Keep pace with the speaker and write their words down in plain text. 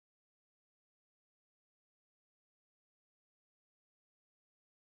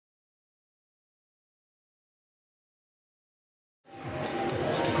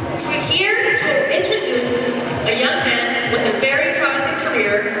introduce a young man with a very promising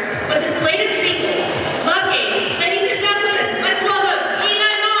career with his latest single, Love Games. Ladies and gentlemen, let's welcome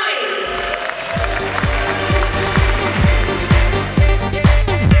Illa Noize.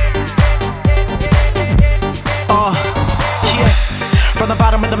 Yeah, from the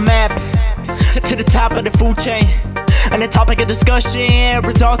bottom of the map to the top of the food chain. And the topic of discussion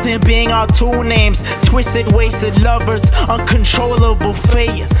results in being our two names. Twisted, wasted lovers, uncontrollable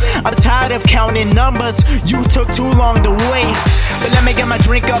fate. I'm tired of counting numbers, you took too long to wait. But let me get my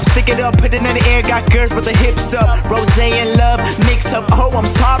drink up, stick it up, put it in the air. Got girls with the hips up, rosé and love mix up. Oh, I'm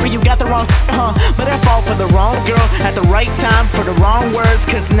sorry, you got the wrong but I fall for the wrong girl at the right time for the wrong words.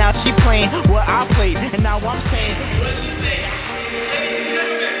 Cause now she playing what I played, and now I'm saying what she said.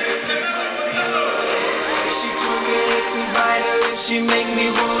 She make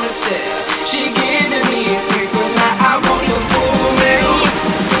me wanna stay. She giving me a taste, but now I want the full meal.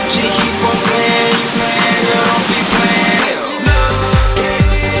 She keep on playing, you playing, girl, don't be playing.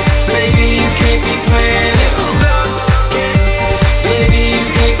 Baby, you can't be playing it. Baby, you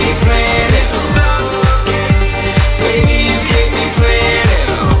can't be playing it. Baby, you can't be playing it.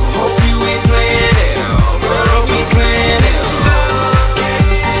 Hope you ain't playing it. Girl, don't be playing it.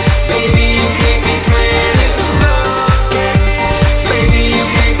 Baby, you can't be playing it. Baby, you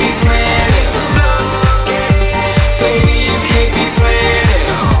can't be playing it. Baby, you can't be playing it.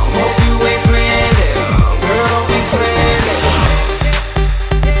 Hope you ain't playing it. Girl, don't be playing it.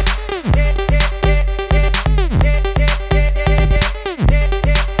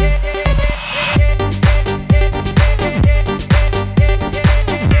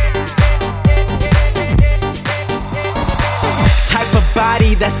 Type of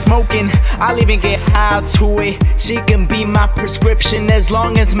body that's smoking, I'll even get high to it. She can be my prescription as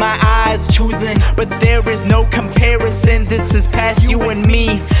long as my eyes choosing. But there is no comparison, this is past you and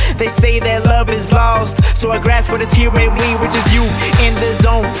me. They say that love is lost, so I grasp what is here with we, which is you in the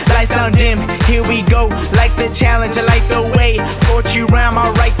zone. Lights down dim, here we go. Like the challenge, I like the way. Poetry rhyme,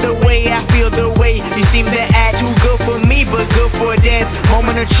 I write the way. I feel the way you seem to act. Too good for me, but good for a dance.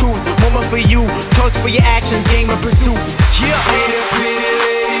 Moment of truth, moment for you. Toast for your actions, game of pursuit. Yeah. See the pretty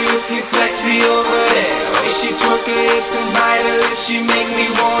lady looking sexy over there. Way she twerk her hips and bite her lips, she make me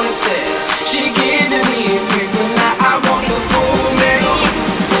wanna stare. She gives